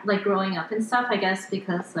 Yeah. like growing up and stuff, I guess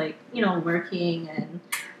because like working and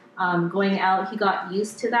going out, he got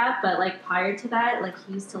used to that. But like prior to that, like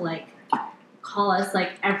he used to like call us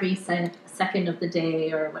like every second of the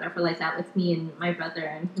day or whatever like that with me and my brother,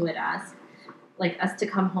 and he would ask like us to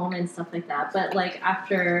come home and stuff like that. But like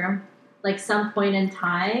after like some point in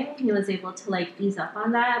time, he was able to like ease up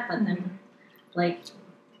on that. But then like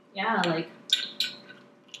like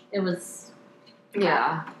it was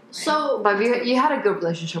Yeah. So, But you had a good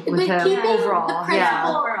relationship with but him keeping overall. the principle, Yeah.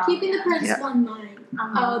 Overall, keeping the yeah. principle in mind,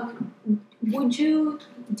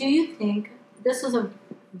 do you think, this is a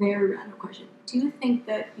very random question, do you think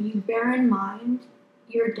that you bear in mind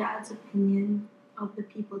your dad's opinion of the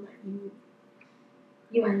people that you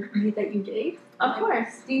date? Of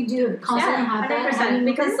course. Do you constantly have that? 100%.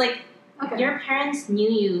 Because like Okay. your parents knew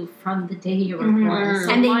you from the day you were Mhm. born, so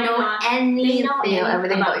And they why know not? anything. They know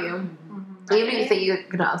everything about you. Mhm. Even if you think you're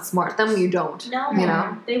gonna outsmart them, you don't. No, You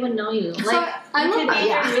know? they would know you. So, Like I you love could that. be in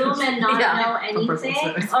Yeah. your room and not Yeah. know From personal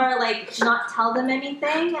anything, service. or like not tell them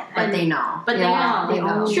anything, But and, they know. but Yeah, they they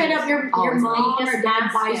know. know. Straight up, your Always. mom You just or dad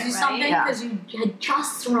ask buys it, you right? something Yeah. because you had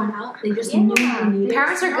just run out. They just Yeah. knew you needed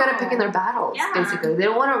Parents it. are good at picking their battles. Yeah. Basically, they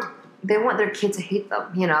don't want to. They want their kid to hate them.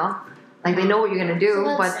 Like they know what you're gonna do, So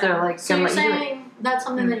that's- but they're like So gonna you're let you do it. saying that's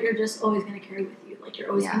something that you're just always going to carry with you. Like you're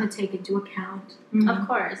always Yeah. going to take into account. Of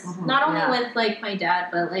course, Mhm. not only Yeah. with like my dad,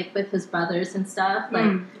 but like with his brothers and stuff.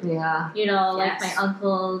 Like Yeah. like Yes. my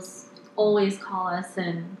uncles always call us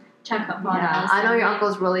and check up on Yeah. us. I know and, your like,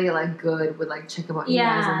 uncle's really like good with like checking about you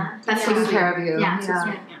guys Yeah, and That's taking so care of you. Yeah, so Yeah.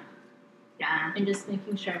 sweet. Yeah. and just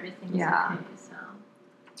making sure everything is Yeah. okay. So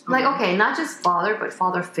Like, okay, not just father, but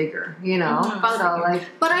father figure, you know? Father So, figure. like...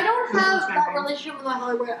 But I don't have that grandparents. relationship with my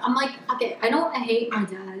father where I'm like, okay, I don't hate my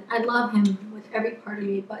dad. I love him with every part of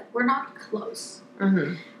me, but we're not close.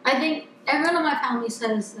 Mm-hmm. I think everyone in my family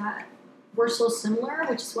says that we're so similar,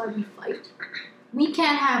 which is why we fight. We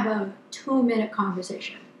can't have a 2-minute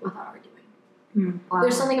conversation without arguing. Wow.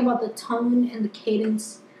 There's something about the tone and the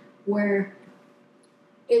cadence where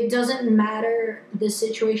it doesn't matter the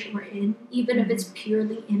situation we're in, even if it's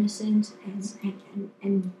purely innocent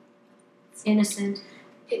and innocent.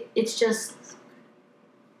 It's just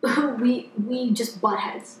we just butt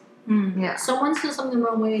heads. Yeah. Someone says something the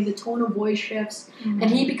wrong way, the tone of voice shifts, and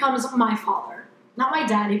he becomes my father, not my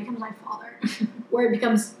dad. He becomes my father, where it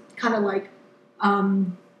becomes kind of like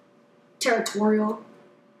territorial.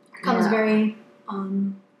 Becomes very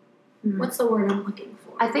what's the word I'm looking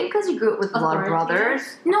for? I think because you grew up with a lot of brothers.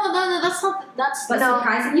 No, that's not. That's But no.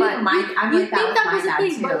 surprisingly, I'm You like think that that was with my a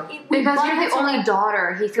dad thing, too. but we Because butt you're heads the on only it.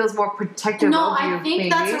 daughter, he feels more protective No, of you. I think maybe.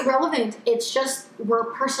 that's irrelevant. It's just where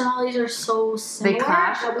personalities are so similar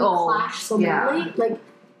clash? that we Oh, clash so yeah. badly. Like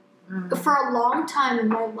for a long time in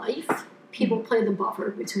my life, people play the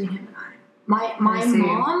buffer between him and I. My I see.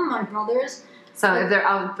 mom, my brothers. So if they're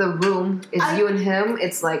out the room, it's you and him,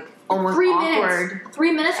 it's like almost 3 awkward. minutes.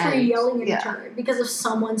 3 minutes where you're And- yelling at yeah. each other because of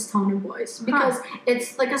someone's tone of voice. Because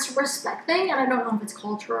it's like a respect thing, and I don't know if it's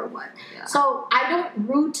culture or what. Yeah. So I don't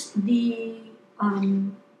root the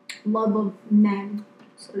love of men,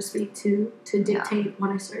 so to speak, to dictate what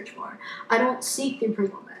I search for. I don't seek the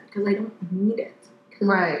approval of men because I don't need it. 'Cause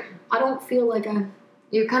Right. I don't feel like I've.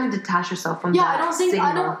 You kind of detach yourself from Yeah, that I don't think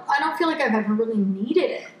stigma. I don't feel like I've ever really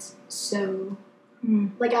needed it. So.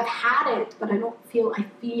 Like I've had it, but I don't feel I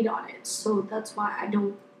feed on it, so that's why I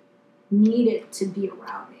don't need it to be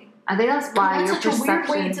around me. I think that's why That's your such a weird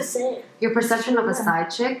way perception, to say it. your perception of a Yeah. side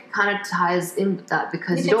chick kind of ties in with that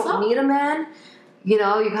because You you think don't so? need a man. You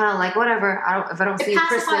know, you kind of like whatever. If I don't see It you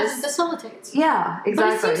pacifies and Christmas, facilitates. yeah, exactly.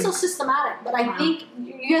 But it seems so systematic. But I think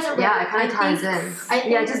you guys are right. Yeah, it kind of I ties think- in. I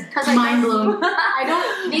think Yeah, just because mind blown. I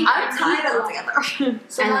don't think I'm I tied need the all love. together.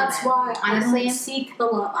 So I love that's it. why Honestly. I don't seek the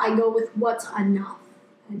love. I go with what's enough.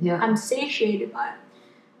 And Yeah. I'm satiated by it.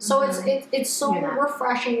 So it's so Hear that.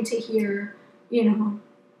 refreshing to hear, you know.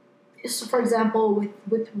 So for example,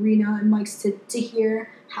 with Rena and Mike's to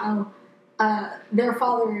hear how their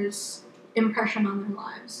father's impression on their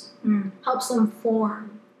lives helps them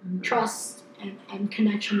form trust and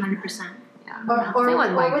connection. 100%. Yeah. Or Same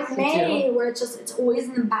with Mike, with too. May, where it's always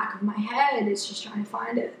in the back of my head. It's just trying to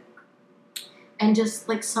find it, and just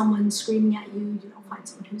like someone screaming at you, find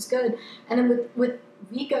someone who's good. And then with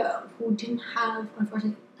Vika, who didn't have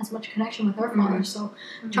unfortunately as much connection with her father, so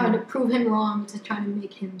trying to prove him wrong to try to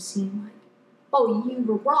make him seem like, oh, you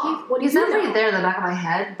were wrong. What do He's you definitely know? there in the back of my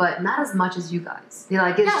head, but not as much as you guys. You know,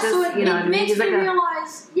 like it's Yeah, just so it, you know it what I mean. makes He's me like a,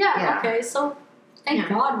 realize, Yeah. okay, so thank Yeah.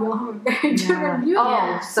 God we all have a very different view. Oh,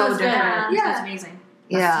 Yeah. so it's different. good. Yeah. It's amazing.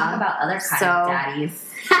 Let's talk yeah. about other kind So- of daddies.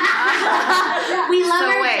 We love So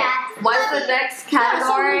our wait, dad. what's the next Yeah, so,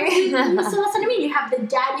 category? so that's what I mean. You have the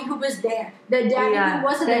daddy who was there, the daddy Yeah. who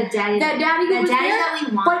wasn't The there, daddy, that daddy who the was daddy there, that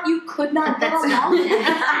we want. but you could not get That's along with. it.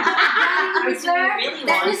 Daddy who Or was do we there, really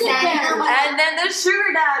that want isn't daddy there. that we Like, And then there's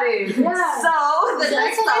sugar daddy. Yeah. So the that's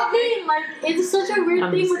next what I topic. mean. Like, it's such a weird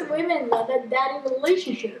I'm thing just with women, like that daddy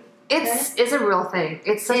relationship. It's a real thing.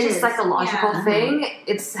 It's such It a is. psychological Yeah. thing.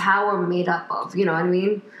 It's how we're made up of. You know what I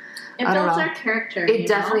mean? It I don't builds know. our character. It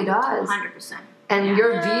definitely does. 100%. And Yeah.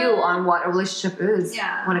 your view on what a relationship is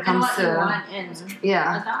Yeah. when it comes and what you to want in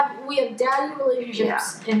yeah. We have daddy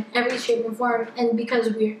relationships in every shape and form, and because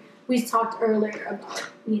we talked earlier about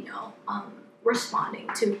responding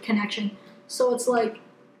to connection, so it's like,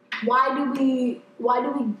 why do we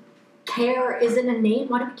care? Is it innate?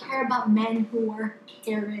 Why do we care about men who are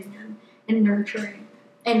caring and nurturing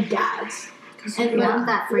and dads? And we want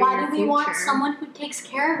that for why your do we want future. someone who takes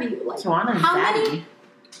care of you? Like, Joanna's how daddy. many?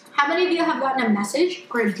 How many of you have gotten a message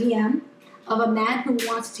or a DM of a man who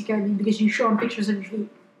wants to take care of you because you show him pictures of your feet?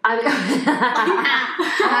 I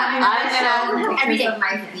I haven't shown Every pictures day. of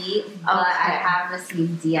my feet, but I have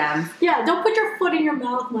received DMs. Yeah, don't put your foot in your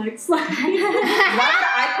mouth, Mike. It's like- Why would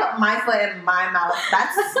I put my foot in my mouth?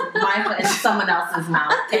 That's my foot in someone else's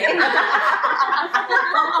mouth. Okay?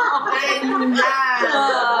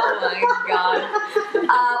 Oh my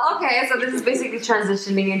god. Okay, so this is basically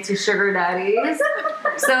transitioning into sugar daddies.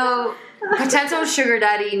 So potential sugar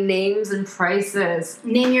daddy names and prices.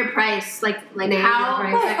 Name your price. Like Name how,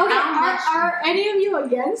 your price. Wait, okay, how much. are any of you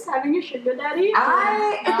against having a sugar daddy? It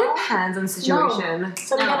No? depends on the situation.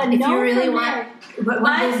 So we No, gotta if know you really from want- there. But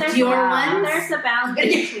But there's your yeah. ones. There's a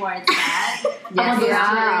boundary towards that. Yes, those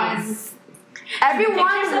yes. Everyone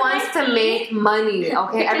Pictures of wants my to feet. make money,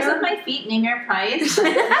 okay? Pictures Everyone. of my feet, name your price.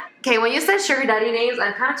 Okay, when you said sugar daddy names,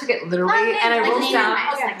 I kind of took it literally, and I Like wrote name down.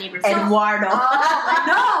 your Okay. like neighbor. Eduardo.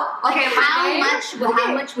 No. Okay, Like, my how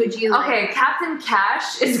name. much would you like? Okay, Captain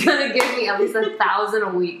Cash is gonna give me at least 1,000 a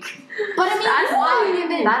week. But I mean, That's why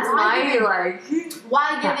give in? That's Why my give in? like.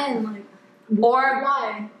 Why give in? Like, Or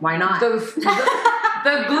why? Why not?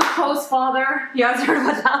 the glucose father. You guys heard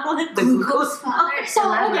about that one? The glucose father.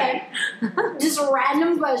 So okay, just a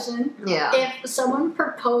random question. Yeah. If someone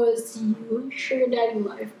proposed to you, sugar daddy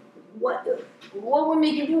life, what would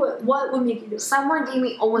make you do it? What would make you do it? Someone gave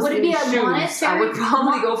me almost Would it be a shoes. I monetary? would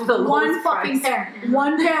probably go for the one lowest fucking price. pair.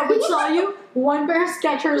 One pair would sell you. One pair of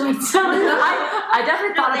Skechers would sell you. I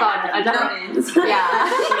definitely thought about it. I definitely. Yeah.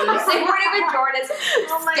 They weren't even Jordans.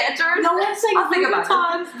 Skechers. No one's saying I'll think Louis about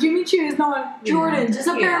Vuittons, Jimmy Choo's, no one. Jordan, just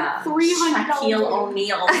a pair Yeah. of $300. Shaquille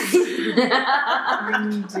O'Neal.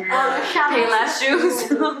 Pay less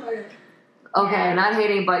shoes. Okay, not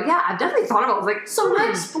hating, but yeah, I definitely thought about it. I was like, So we're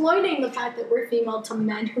exploiting the fact that we're female to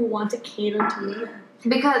men who want to cater to women.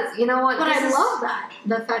 because you know what? But this I is- love that.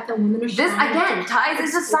 The fact that women are This strong. again ties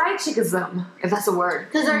into side chickism, if that's a word.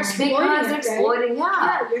 Because they're exploiting Because it, they're right? exploiting,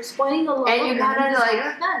 Yeah, you're exploiting the love And you of gotta, men like-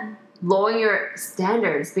 to men. lowering your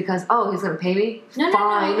standards because he's gonna pay me. No,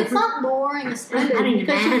 Fine. it's not lowering a standard Cutting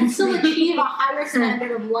because you man. can still achieve a higher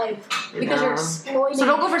standard of life because you're Yeah. exploiting. So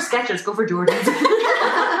don't go for Skechers, go for Jordans.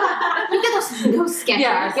 You get those Skechers.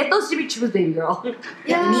 Yeah, get those Jimmy Choo's, baby girl.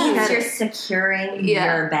 Yeah. It means Got you're it. securing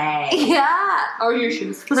Yeah. your bag. Yeah, or your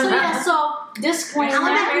shoes. So yeah, so disclaimer.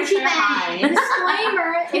 I'm a Gucci bag.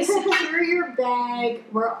 Disclaimer: is secure your bag.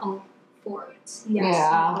 We're all for it. Yes,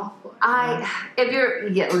 Yeah. we're all for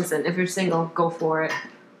it. Listen, if you're single, go for it.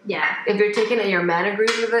 Yeah. If you're taking it and your man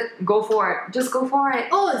agrees with it, go for it. Just go for it.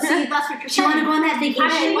 Oh, see, that's what you're Do you want to saying. go on that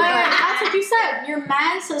vacation? Wait, that's what you said. Your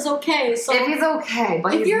man says okay. So If he's okay,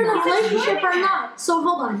 but if he's you're in a not. relationship or not, so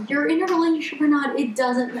hold on. You're in a relationship or not, it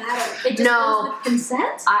doesn't matter. It just No. goes with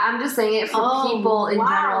consent. I'm just saying it for Oh, people in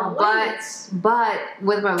wow, general, wait. but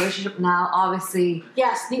with my relationship now, obviously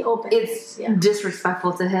Yes, the open. it's yeah.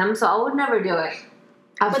 disrespectful to him, so I would never do it.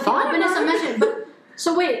 I've But the thought openness about I it. mentioned. But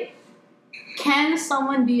so wait, can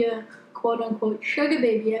someone be a quote unquote sugar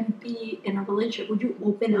baby and be in a relationship? Would you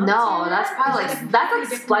open up? No, to that's that? probably Is that like a that's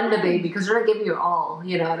completely like Splenda different baby because you're not giving your all.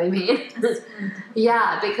 You know what I mean?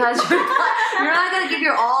 Yeah, because you're not gonna give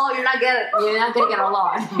your all. You're not gonna get a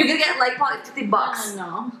lot. You're gonna get like probably $50.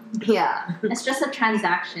 No. Yeah. It's just a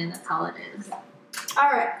transaction, that's all it is.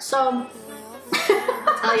 All right, so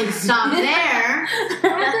Tell you to stop there.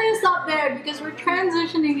 I'm going to stop there because we're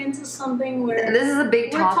transitioning into something where This is a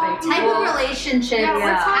big We're topic. talking Type Well, of relationship. Yeah, we're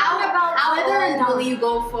talking How, about how whether or old not- will you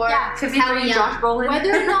go for? Yeah, How 53 young? Josh Brolin.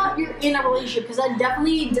 whether or not you're in a relationship, because that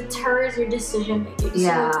definitely deters your decision making.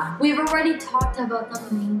 Yeah. So we've already talked about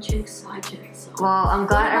the main chick, side chick. So Well, I'm what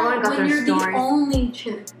glad about everyone got when their you're the stories. only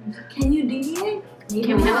chick? Can you deviate?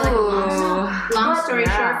 Can we have like a Ooh. long story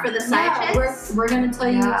Yeah. short for the side Yeah, chicks? we're gonna tell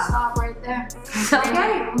you Yeah. to stop right there. Okay.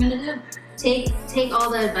 I'm gonna do. Take all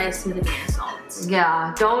the advice with a grain of salt.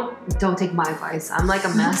 Yeah, don't take my advice. I'm like a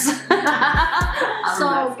mess. I'm a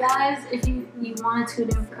So mess. guys, if you want to tune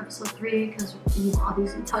in for episode 3, because we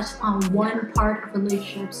obviously touched on one part of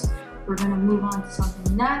relationships, we're gonna move on to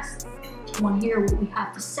something next. If you want to hear what we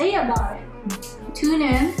have to say about it, tune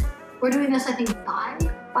in. We're doing this, I think, bi-weekly.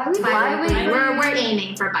 Bi-weekly. We're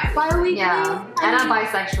aiming for bi-weekly. Bi-weekly. Yeah, and I'm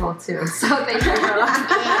bisexual too, so thank you for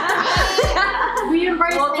that. We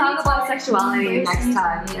embrace. We'll talk any about type. sexuality We embrace next any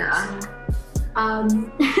time, type. yeah. So,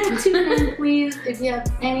 tune in, please. If you have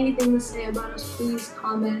anything to say about us, please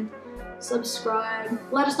comment, subscribe.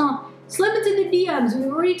 Let us know. Slip into the DMs. We've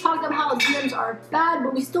already talked about how DMs are bad,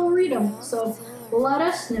 but we still read them. So let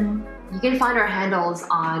us know. You can find our handles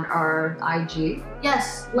on our IG.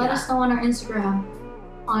 Yes, let us know on our Instagram.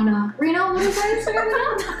 On Reno, what is our Instagram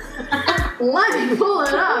now? Let me pull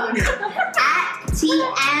it up. At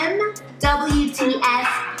TMWTS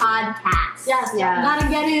podcast. Yes, Yeah. gotta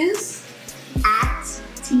get his. At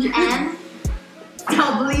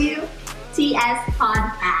TMWTS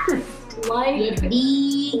podcast.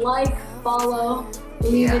 Like, follow,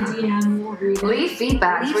 leave a DM, we'll read it. Leave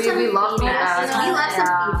feedback. Leave We some love feedback. feedback. We love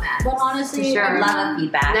some feedback. But honestly, For sure. A everyone, lot of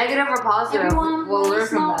feedback. Negative or positive, everyone we'll let learn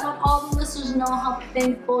us know, from let that. all the listeners know how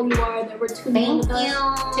thankful you are that we're tuning in Thank with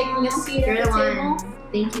us, you. taking a seat You're at the the one. table.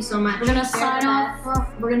 Thank you so much. We're gonna You're sign the off.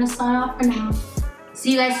 best. We're gonna sign off for now.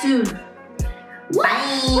 See you guys soon. Bye.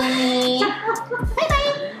 Bye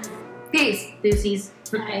bye. Peace. Deuces.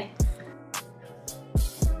 Bye.